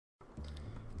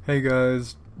Hey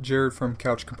guys, Jared from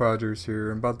Compadres here.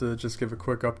 I'm about to just give a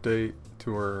quick update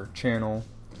to our channel.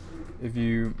 If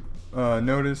you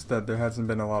noticed that there hasn't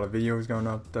been a lot of videos going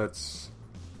up, that's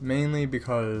mainly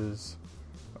because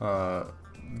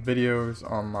videos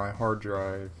on my hard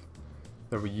drive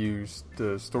that we use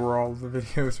to store all of the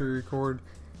videos we record,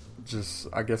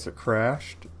 I guess it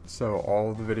crashed, so all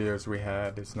of the videos we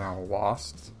had is now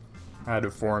lost. I had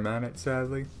to format it,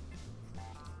 sadly.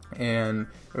 And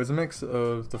it was a mix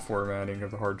of the formatting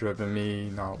of the hard drive and me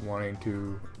not wanting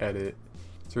to edit.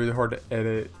 It's really hard to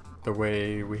edit the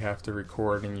way we have to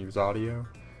record and use audio.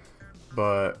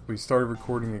 But we started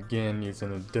recording again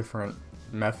using a different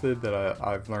method that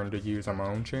I've learned to use on my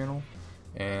own channel.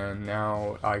 And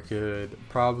now I could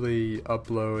probably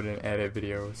upload and edit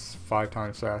videos 5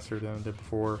 times faster than I did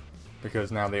before,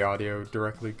 because now the audio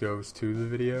directly goes to the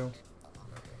video.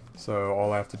 So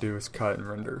all I have to do is cut and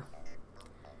render.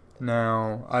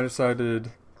 Now, I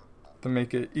decided to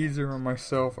make it easier on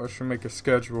myself, I should make a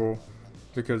schedule,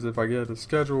 because if I get a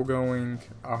schedule going,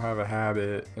 I'll have a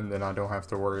habit, and then I don't have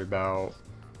to worry about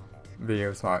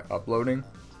videos not uploading.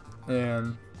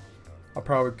 And I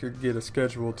probably could get a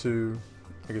schedule too,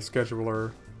 like a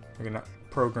scheduler, like a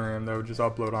program that would just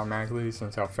upload automatically,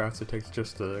 since how fast it takes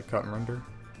just to cut and render.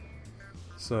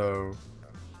 So,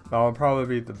 that'll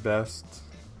probably be the best.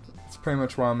 It's pretty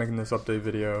much why I'm making this update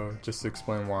video, just to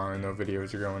explain why no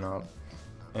videos are going up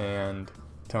and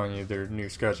telling you their new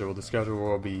schedule. The schedule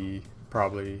will be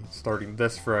probably starting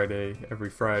this Friday, every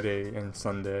Friday and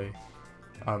Sunday.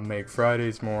 I'll make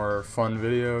Fridays more fun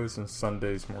videos and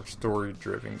Sundays more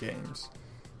story-driven games,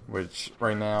 which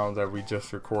right now that we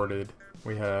just recorded,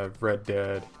 we have Red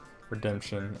Dead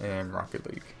Redemption and Rocket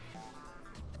League.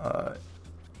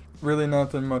 Really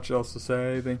nothing much else to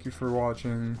say. Thank you for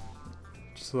watching.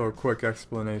 Just a little quick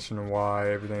explanation of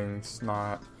why everything's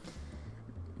not,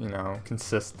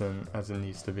 consistent as it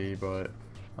needs to be, but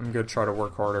I'm going to try to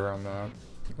work harder on that.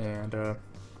 And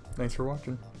thanks for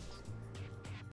watching.